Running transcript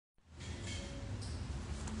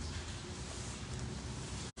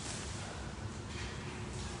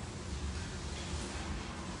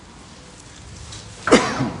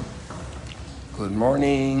Good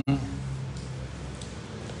morning.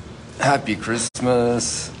 Happy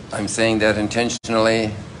Christmas. I'm saying that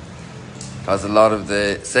intentionally because a lot of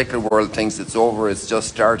the secular world thinks it's over. It's just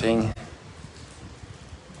starting.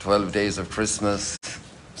 12 days of Christmas,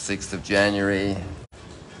 6th of January,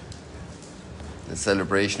 the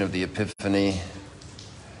celebration of the Epiphany.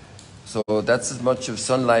 So that's as much of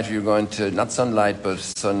sunlight you're going to, not sunlight, but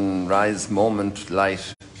sunrise moment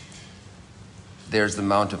light. There's the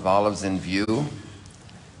Mount of Olives in view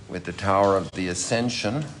with the Tower of the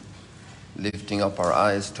Ascension, lifting up our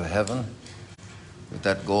eyes to heaven with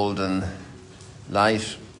that golden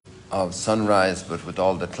light of sunrise, but with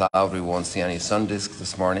all the cloud, we won't see any sun disk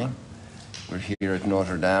this morning. We're here at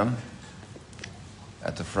Notre Dame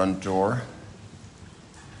at the front door.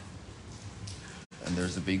 And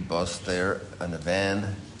there's a big bus there and a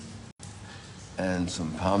van and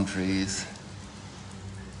some palm trees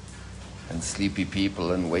and sleepy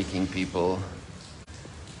people and waking people.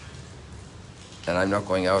 And I'm not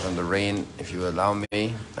going out in the rain, if you allow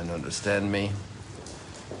me and understand me.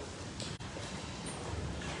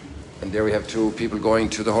 And there we have two people going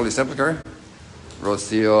to the Holy Sepulchre,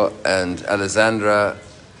 Rocio and Alessandra,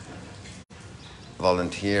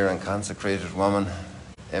 volunteer and consecrated woman,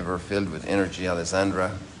 ever filled with energy,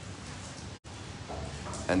 Alessandra.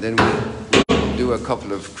 And then we do a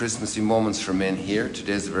couple of Christmassy moments for men here.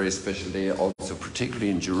 Today's a very special day, also particularly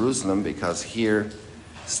in Jerusalem, because here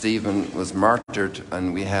Stephen was martyred,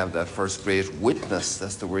 and we have that first great witness.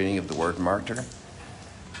 That's the meaning of the word martyr.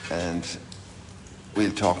 And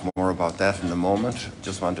we'll talk more about that in a moment.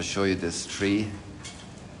 Just want to show you this tree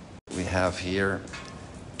we have here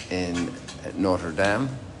at Notre Dame,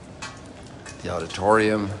 the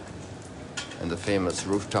auditorium, and the famous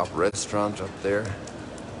rooftop restaurant up there,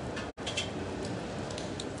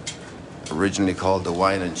 originally called the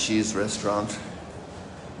Wine and Cheese Restaurant.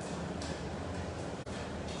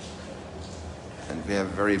 And we have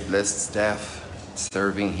very blessed staff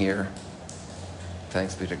serving here.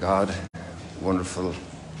 Thanks be to God. Wonderful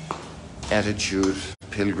attitude.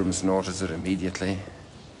 Pilgrims notice it immediately.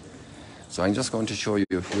 So I'm just going to show you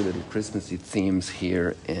a few little Christmassy themes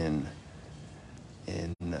here in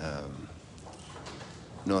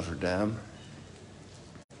Notre Dame.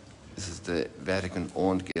 This is the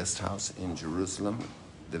Vatican-owned guest house in Jerusalem.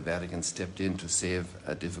 The Vatican stepped in to save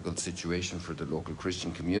a difficult situation for the local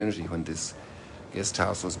Christian community when this guest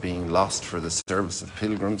house was being lost for the service of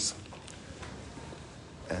pilgrims.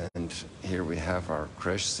 And here we have our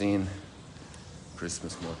creche scene,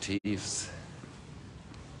 Christmas motifs.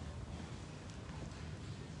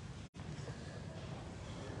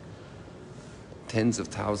 Tens of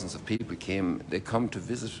thousands of people came. They come to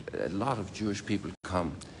visit. A lot of Jewish people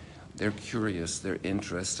come. They're curious, they're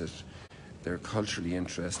interested, they're culturally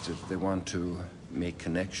interested. They want to make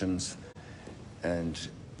connections, and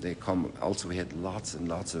they come. Also, we had lots and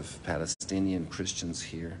lots of Palestinian Christians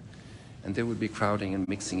here, and they would be crowding and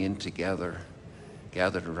mixing in together,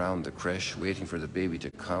 gathered around the creche, waiting for the baby to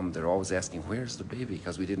come. They're always asking, where's the baby?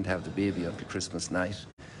 Because we didn't have the baby until Christmas night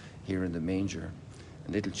here in the manger.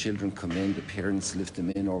 And little children come in, the parents lift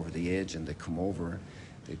them in over the edge, and they come over.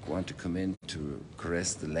 They want to come in to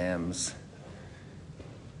caress the lambs,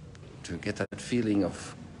 to get that feeling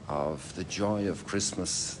of the joy of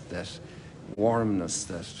Christmas, that warmness,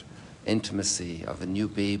 that intimacy of a new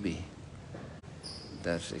baby,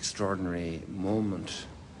 that extraordinary moment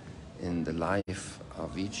in the life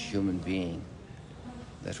of each human being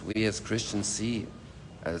that we as Christians see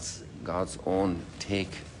as God's own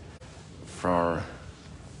take for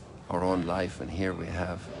our own life. And here we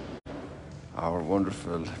have our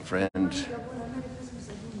wonderful friend.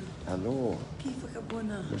 Hello.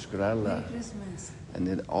 Merry Christmas. And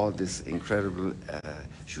then all this incredible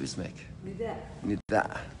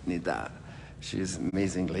Nida. She's an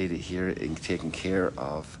amazing lady here in taking care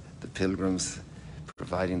of the pilgrims,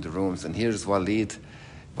 providing the rooms. And here's Walid.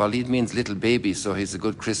 Walid means little baby, so he's a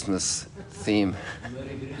good Christmas theme.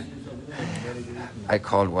 I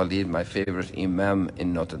call Walid my favorite imam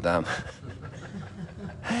in Notre Dame.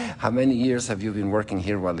 How many years have you been working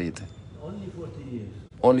here, Walid? Only 40 years.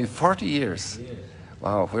 Only 40 years? Yes.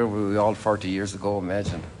 Wow, where were we all 40 years ago?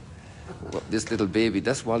 Imagine. This little baby,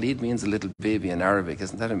 that's Walid means a little baby in Arabic.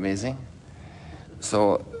 Isn't that amazing?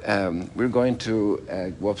 So we're going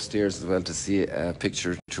to go upstairs as well to see a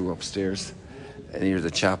picture too upstairs near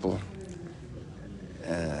the chapel.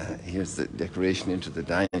 Here's the decoration into the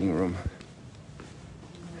dining room.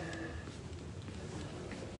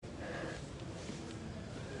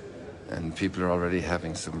 And people are already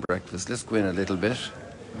having some breakfast. Let's go in a little bit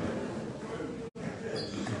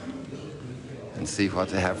and see what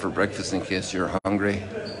they have for breakfast in case you're hungry.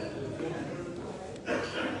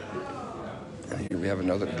 have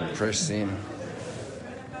another little crash scene.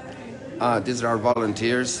 These are our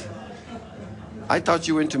volunteers. I thought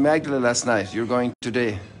you went to Magdala last night. You're going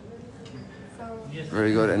today.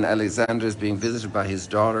 Very good. And Alexander is being visited by his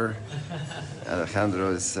daughter.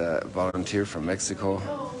 Alejandro is a volunteer from Mexico.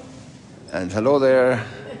 And hello there.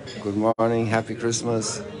 Good morning. Happy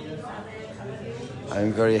Christmas.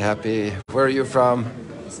 I'm very happy. Where are you from?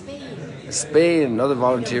 Spain. Spain. Another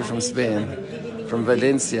volunteer from Spain. From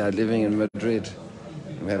Valencia, living in Madrid.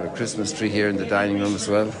 We have a Christmas tree here in the dining room as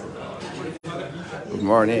well. Good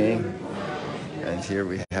morning. And here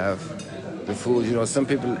we have the food. You know, some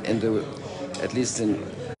people at least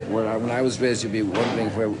when I was raised, you'd be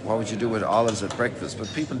wondering what would you do with olives at breakfast.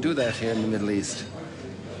 But people do that here in the Middle East.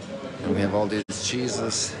 And we have all these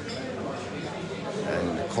cheeses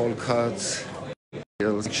and cold cuts. We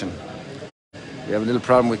have a little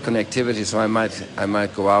problem with connectivity, so I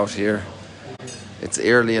might go out here. It's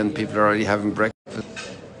early and people are already having breakfast.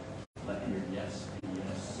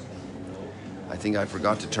 I think I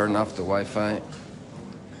forgot to turn off the Wi-Fi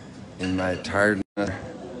in my tiredness.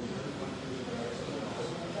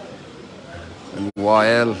 And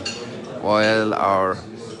Wael are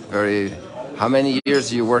very... How many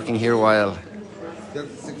years are you working here, Wael?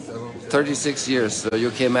 36 years, so you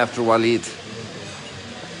came after Walid.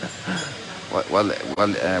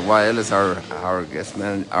 Wael is our guest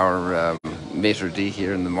man, our maitre d'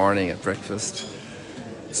 here in the morning at breakfast.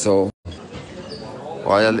 So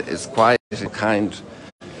Wael is quite kind.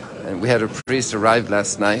 And we had a priest arrive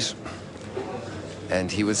last night,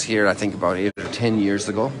 and he was here, I think, about 8 or 10 years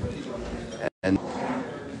ago. And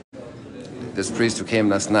this priest who came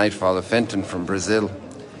last night, Father Fenton from Brazil,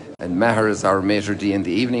 and Maher is our maitre d' in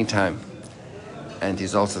the evening time. And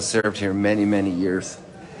he's also served here many, many years.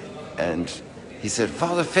 And he said,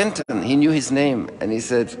 Father Fenton, he knew his name. And he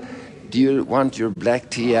said, do you want your black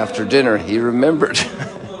tea after dinner? He remembered.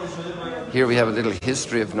 Here we have a little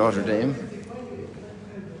history of Notre Dame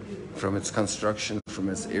from its construction, from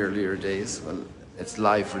its earlier days. Well, its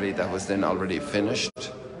life really, that was then already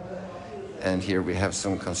finished. And here we have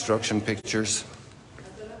some construction pictures.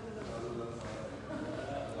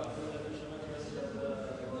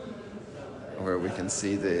 Where we can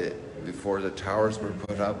see before the towers were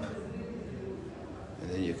put up. And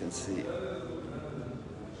then you can see.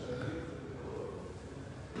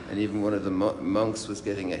 And even one of the monks was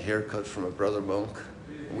getting a haircut from a brother monk.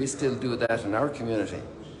 We still do that in our community.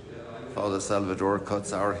 Father Salvador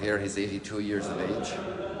cuts our hair. He's 82 years of age.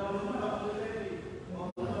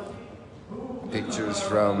 Pictures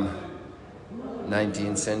from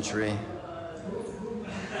 19th century.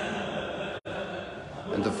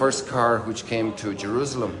 And the first car which came to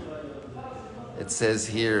Jerusalem, it says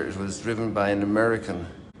here it was driven by an American,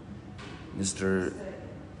 Mr.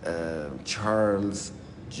 Charles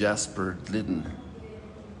Jasper Glidden.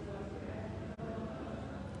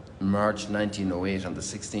 March 1908, on the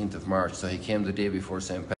 16th of March, so he came the day before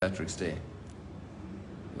St. Patrick's Day.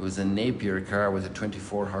 It was a Napier car with a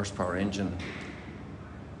 24 horsepower engine.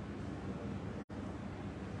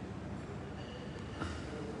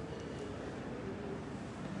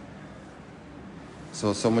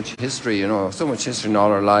 So much history, you know, so much history in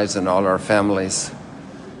all our lives and all our families,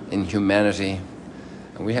 in humanity.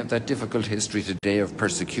 And we have that difficult history today of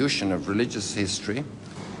persecution, of religious history.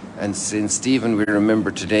 And St. Stephen we remember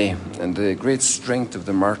today, and the great strength of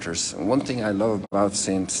the martyrs. And one thing I love about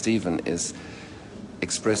St. Stephen is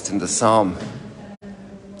expressed in the psalm,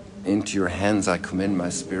 into your hands I commend my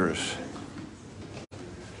spirit.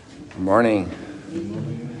 Good morning.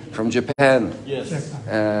 From Japan. Yes.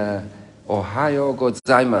 Ohayo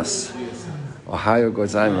gozaimasu. Ohayo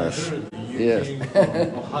gozaimasu. Yes.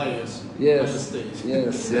 Ohio. Yes.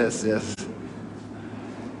 Yes.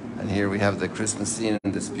 And here we have the Christmas scene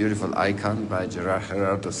and this beautiful icon by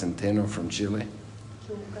Gerardo Centeno from Chile.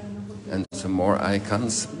 And some more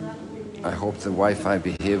icons. I hope the Wi-Fi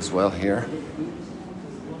behaves well here.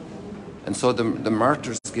 And so the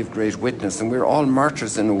martyrs give great witness, and we're all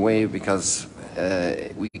martyrs in a way because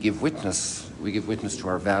we give witness to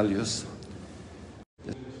our values.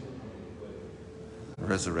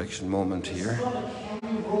 Resurrection moment here.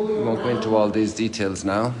 We won't go into all these details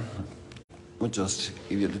now. We'll just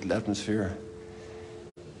give you a little atmosphere.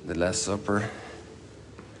 The Last Supper.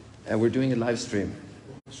 And we're doing a live stream.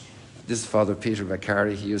 This is Father Peter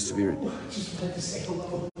Vaccari. He used to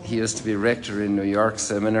be rector in New York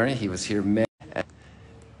Seminary. He was here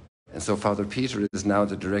and so Father Peter is now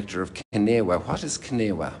the director of Kenewa. What is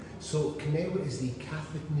Kenewa? So Kenewa is the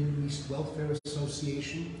Catholic Middle East Welfare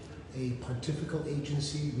Association, a pontifical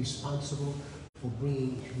agency responsible for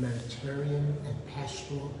bringing humanitarian and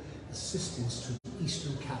pastoral assistance to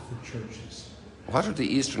Eastern Catholic churches. What are the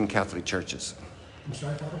Eastern Catholic churches? I'm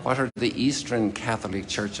sorry, Father? What are the Eastern Catholic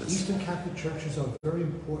churches? Eastern Catholic churches are very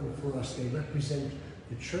important for us. They represent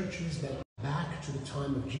the churches that back to the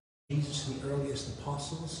time of Jesus, the earliest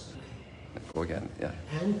apostles. Go again, yeah.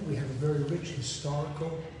 And we have a very rich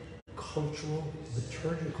historical, cultural,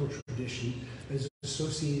 liturgical tradition that is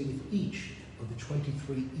associated with each of the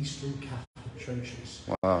 23 Eastern Catholic churches.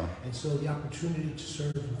 Wow. And so the opportunity to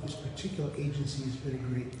serve with this particular agency has been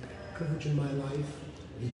a great privilege in my life.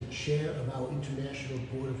 The chair of our International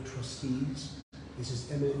Board of Trustees is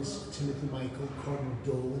His Eminence Timothy Michael, Cardinal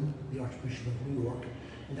Dolan, the Archbishop of New York,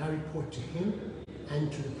 and I report to him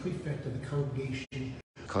and to the prefect of the congregation.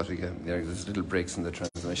 Cut again. There's little breaks in the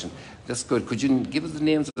transmission. That's good. Could you give us the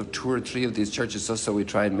names of 2 or 3 of these churches just so we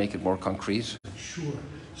try and make it more concrete? Sure.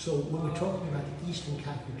 So when we're talking about the Eastern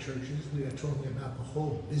Catholic churches, we are talking about the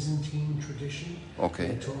whole Byzantine tradition.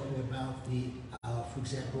 Okay. We're talking about the, for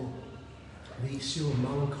example, the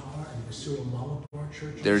Syro-Malankar and the Syro-Malabar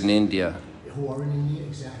churches. They're in India. Who are in India,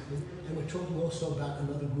 exactly. And we're talking also about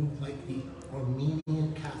another group like the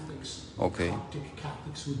Armenian Catholics. Okay. Coptic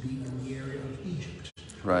Catholics would be in the area of Egypt.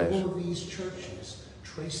 Right. All of these churches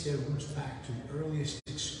trace their roots back to the earliest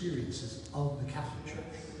experiences of the Catholic Church.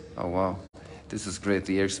 Oh, wow. This is great.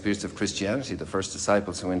 The experience of Christianity, the first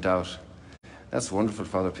disciples who went out. That's wonderful,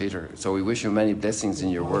 Father Peter. So we wish you many blessings in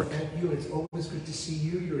your work. Thank you. It's always good to see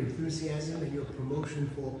you, your enthusiasm, and your promotion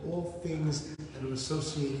for all things that are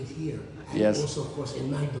associated here. And yes. Also, of course, in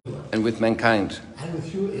Magdala. And with mankind. And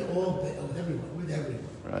with you, with everyone, with everyone.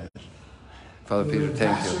 Right. Father You're Peter,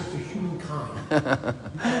 thank you. Ambassador to humankind. You are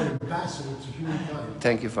an ambassador to humankind.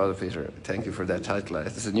 Thank you, Father Peter. Thank you for that title.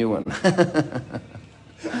 It's a new one.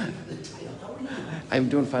 I'm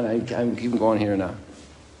doing fine. I'm keeping going here now.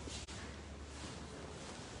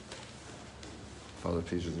 Father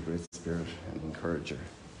Peter is a great spirit and encourager.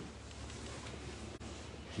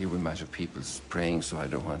 Here we might have people praying, so I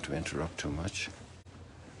don't want to interrupt too much.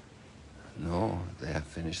 No, they have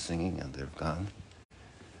finished singing and they've gone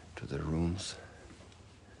to their rooms.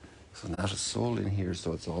 So not a soul in here,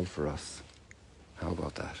 so it's all for us. How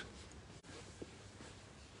about that?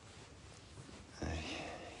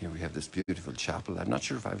 Here we have this beautiful chapel. I'm not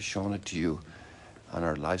sure if I've shown it to you on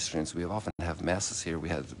our live streams. We often have masses here. We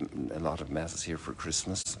had a lot of masses here for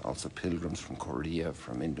Christmas. Also pilgrims from Korea,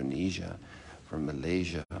 from Indonesia, from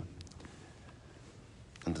Malaysia.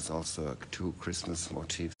 And there's also 2 Christmas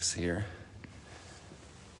motifs here.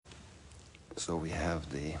 So we have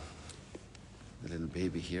the little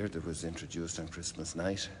baby here that was introduced on Christmas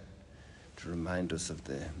night to remind us of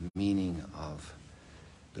the meaning of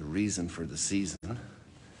the reason for the season.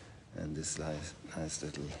 And this nice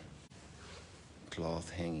little cloth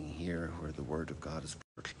hanging here where the Word of God is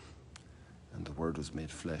put. And the Word was made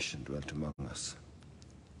flesh and dwelt among us.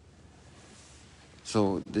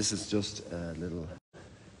 So this is just a little...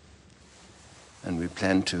 And we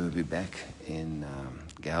plan to be back in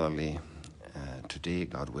Galilee today,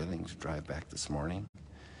 God willing, to drive back this morning.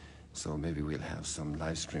 So maybe we'll have some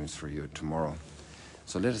live streams for you tomorrow.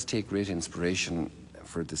 So let us take great inspiration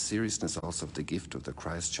for the seriousness also of the gift of the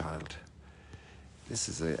Christ child. This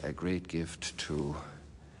is a great gift to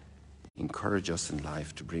encourage us in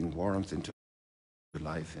life, to bring warmth into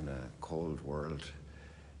life in a cold world,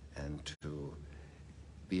 and to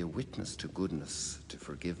be a witness to goodness, to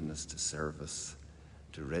forgiveness, to service,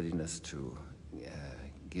 to readiness to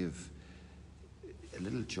give a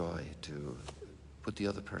little joy, to put the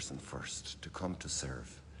other person first, to come to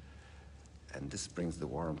serve. And this brings the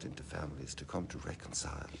warmth into families, to come to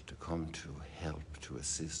reconcile, to come to help, to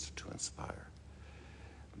assist, to inspire.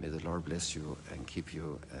 May the Lord bless you and keep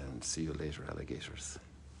you, and see you later, alligators.